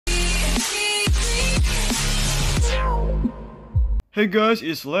Hey guys,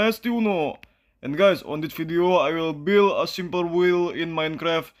 it's Last and guys, on this video I will build a simple wheel in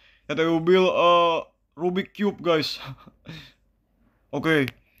Minecraft and I will build a Rubik cube, guys. Okay,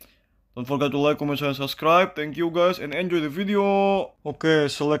 don't forget to like, comment, share, and subscribe. Thank you guys and enjoy the video. Okay,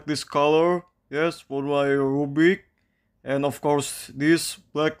 select this color, yes, for my Rubik, and of course this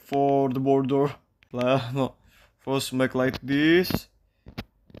black for the border. No, first make like this.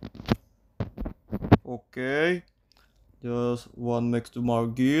 Okay, just one make the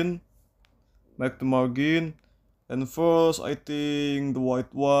margin. Make the margin, and first I think the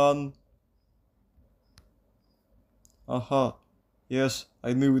white one. Aha, yes,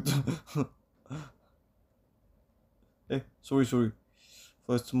 I knew it. Sorry.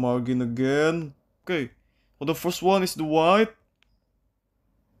 First margin again. Okay, so the first one is the white.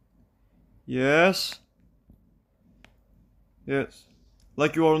 Yes,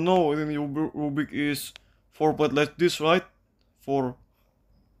 like you all know, in Rubik is 4 plate like this, right? 4.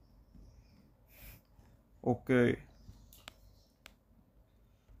 Okay,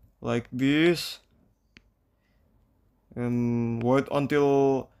 like this, and white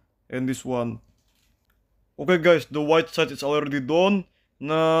until and this one. Okay guys, the white side is already done.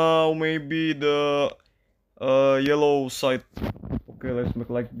 Now maybe the yellow side. Okay, let's make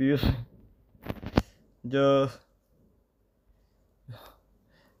like this. Just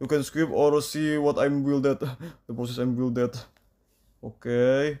you can skip or see what I'm build at the process I'm build at.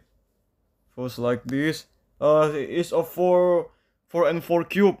 Okay, first like this. It's a 4 and 4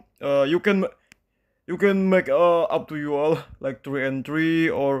 cube. You can make up to you all, like 3 and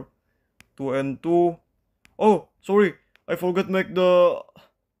 3 or 2 and 2. Oh, sorry, I forgot make the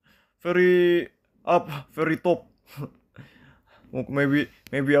very very top.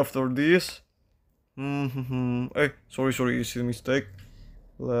 maybe after this. Sorry, it's a mistake.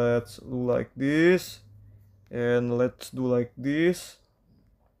 Let's do like this, and let's do like this.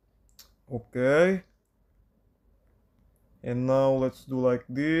 Okay, and now let's do like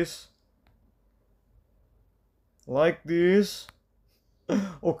this,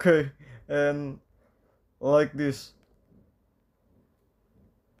 okay, and like this,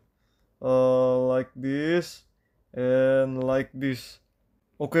 like this, and like this.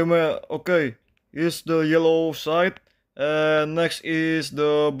 Okay, is the yellow side, and next is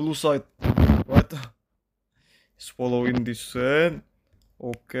the blue side, right? It's following this end.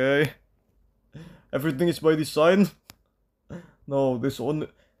 Okay, everything is by design. No, it's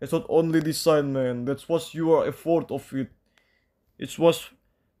not only design, man. That's what your effort of it. It was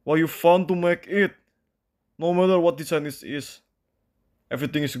why you found to make it. No matter what design is,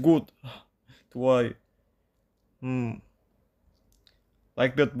 everything is good. Why?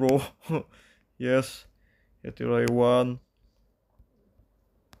 Like that, bro. Yes. Try one.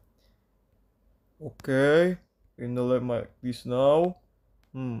 Okay. In the left like this now.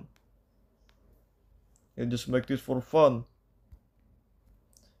 Just make this for fun.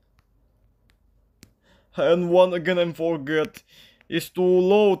 And one again I forget. It's too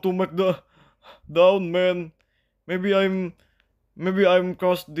low to make the down, man. Maybe I'm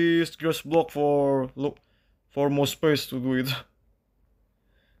cast this grass block for more space to do it.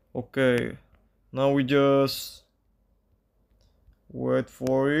 Okay, now we just wait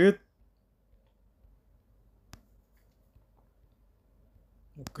for it.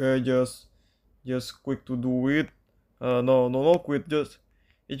 Okay, just quick to do it. No, quit. Just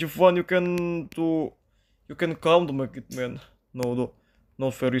if you fun, you can calm to make it, man. No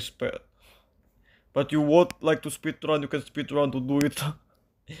very speed. But you would like to speed run, you can speed run to do it.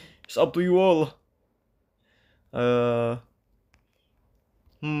 It's up to you all.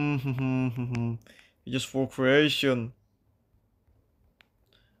 Just for creation.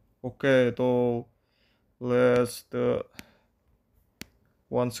 Okay, so let's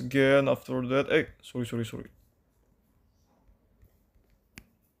once again after that. Sorry.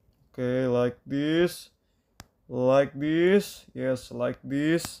 Okay, like this, yes, like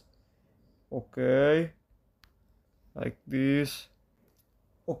this. Okay, like this.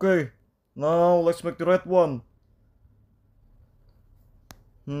 Okay, now let's make the red one.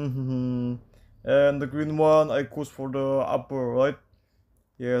 And the green one I choose for the upper, right?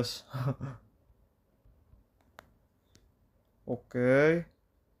 Yes. Okay.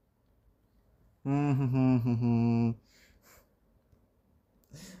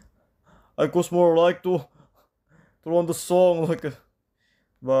 I choose more like to run the song like a,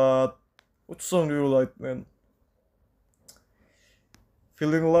 but what song do you like, man?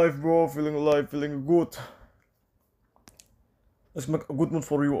 Feeling alive, bro, feeling good. Let's make a good mood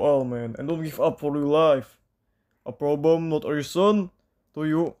for you all, man, and don't give up for your life. A problem, not a reason to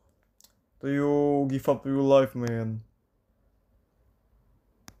you give up to your life, man.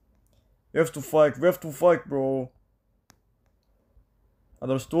 We have to fight. We have to fight, bro.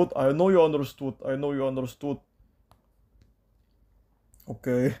 Understood? I know you understood. I know you understood.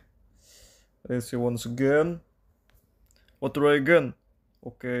 Okay. Let's see once again. What try again?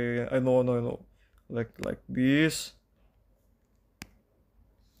 Okay, I know, I know. Like this.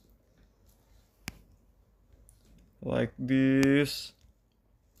 Like this.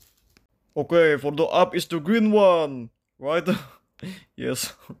 Okay, for the up is the green one, right?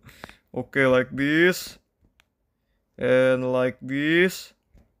 Yes. Okay, like this. And like this.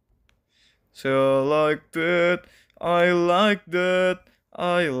 So like that. I like that.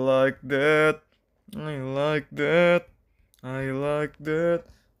 I like that. I like that. I like that.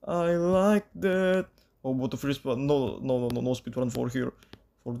 I like that. Oh, but the free speed. No speed run for here.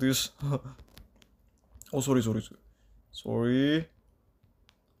 For this. Oh, sorry. Sorry.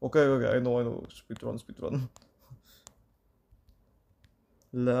 Okay. I know. Speed run.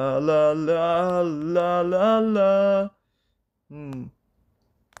 La la la la la la. And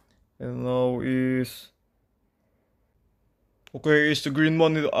now is. Okay, is the green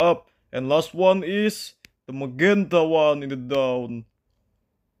one in the up. And last one is the magenta one in the down.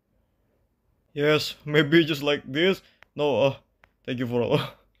 Yes, maybe just like this. No, thank you for all.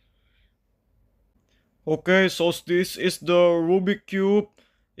 Okay, so this is the Rubik Cube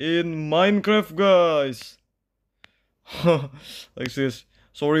in Minecraft, guys. Like this.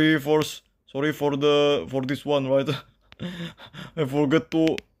 Sorry for this one, right? I forget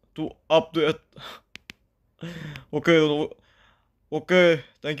to update. Okay,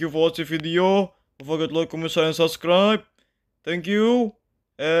 thank you for watching the video. Don't forget to like, comment, share, and subscribe. Thank you,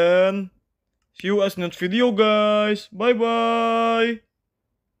 and see you as next video, guys. Bye bye.